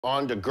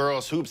On to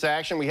girls hoops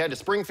action. We head to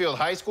Springfield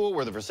High School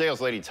where the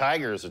Versailles Lady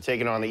Tigers are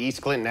taking on the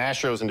East Clinton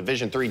Astros in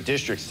Division III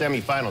District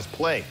semifinals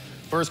play.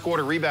 First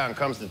quarter rebound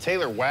comes to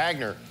Taylor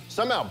Wagner.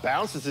 Somehow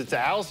bounces it to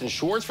Allison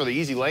Schwartz for the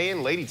easy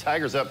lay-in. Lady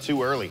Tigers up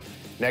too early.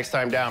 Next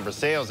time down,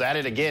 Versailles at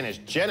it again as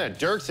Jenna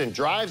Dirksen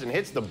drives and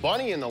hits the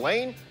bunny in the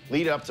lane.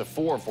 Lead up to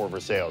 4 for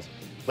Versailles.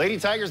 Lady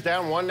Tigers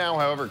down 1 now,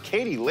 however.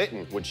 Katie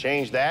Litton would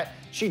change that.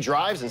 She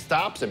drives and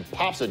stops and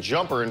pops a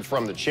jumper in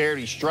from the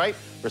charity stripe.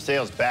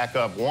 Versailles back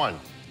up 1.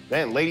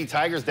 Then Lady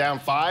Tigers down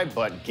 5,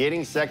 but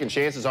getting second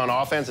chances on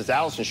offense as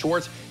Allison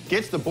Schwartz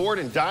gets the board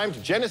and dime to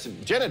Jenna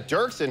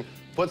Dirksen,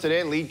 puts it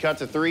in, lead cut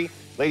to 3.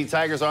 Lady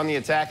Tigers on the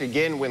attack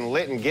again when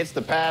Litton gets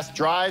the pass,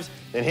 drives,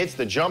 then hits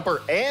the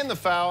jumper and the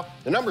foul.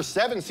 The number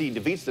 7 seed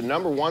defeats the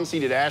number 1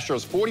 seeded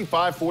Astros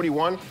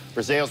 45-41.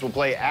 Versailles will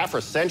play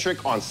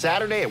Afrocentric on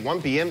Saturday at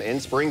 1 p.m.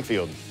 in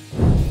Springfield.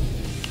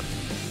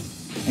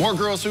 More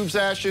girls hoops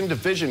action.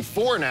 Division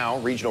IV now.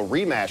 Regional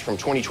rematch from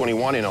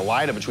 2021 in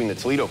Elida between the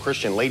Toledo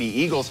Christian Lady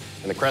Eagles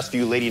and the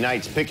Crestview Lady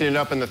Knights. Picking it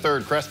up in the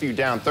third. Crestview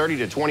down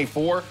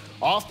 30-24.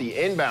 Off the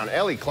inbound,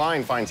 Ellie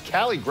Klein finds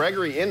Callie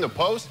Gregory in the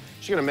post.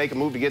 She's going to make a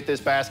move to get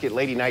this basket.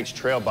 Lady Knights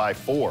trail by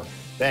 4.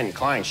 Then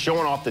Klein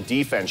showing off the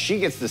defense. She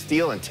gets the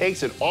steal and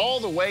takes it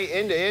all the way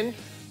end-to-end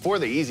for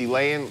the easy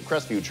lay-in.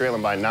 Crestview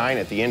trailing by 9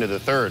 at the end of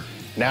the third.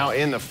 Now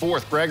in the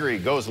fourth, Gregory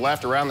goes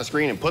left around the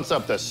screen and puts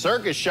up the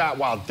circus shot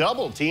while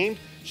double-teamed.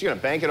 She's going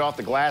to bank it off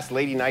the glass.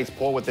 Lady Knights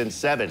pull within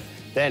 7.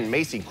 Then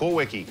Macy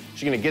Kulwicki.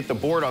 She's going to get the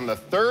board on the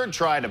third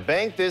try to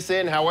bank this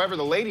in. However,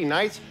 the Lady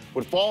Knights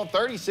would fall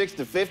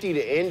 36-50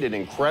 to end an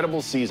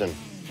incredible season.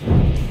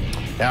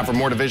 Now for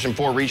more Division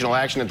IV regional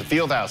action at the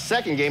Fieldhouse.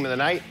 Second game of the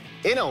night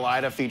in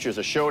Elida features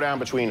a showdown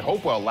between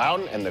Hopewell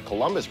Loudon and the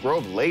Columbus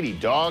Grove Lady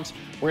Dogs.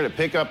 We're going to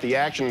pick up the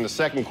action in the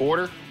second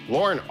quarter.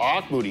 Lauren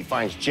Auchmoody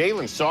finds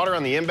Jalen Sauter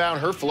on the inbound.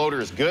 Her floater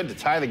is good to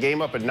tie the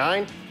game up at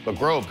 9, but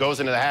Grove goes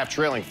into the half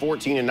trailing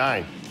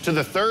 14-9. To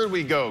the third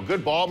we go.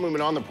 Good ball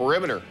movement on the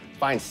perimeter.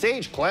 Finds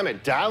Sage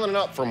Clement dialing it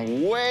up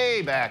from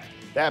way back.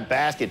 That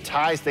basket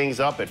ties things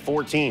up at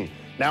 14.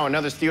 Now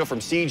another steal from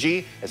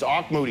CG as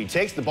Auchmoody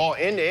takes the ball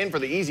end-to-end for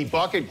the easy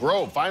bucket.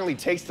 Grove finally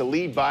takes the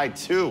lead by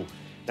 2.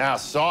 Now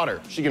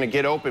Sauter, she's going to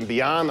get open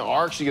beyond the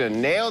arc. She's going to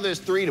nail this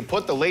 3 to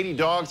put the Lady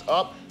Dogs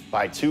up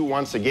by 2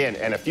 once again.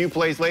 And a few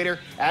plays later,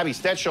 Abby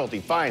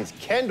Stettschulte finds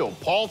Kendall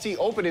Paulty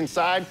open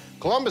inside.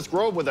 Columbus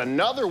Grove with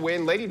another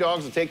win. Lady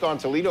Dogs will take on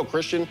Toledo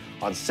Christian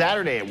on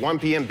Saturday at 1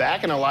 p.m.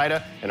 back in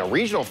Elida in a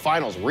regional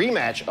finals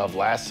rematch of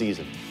last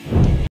season.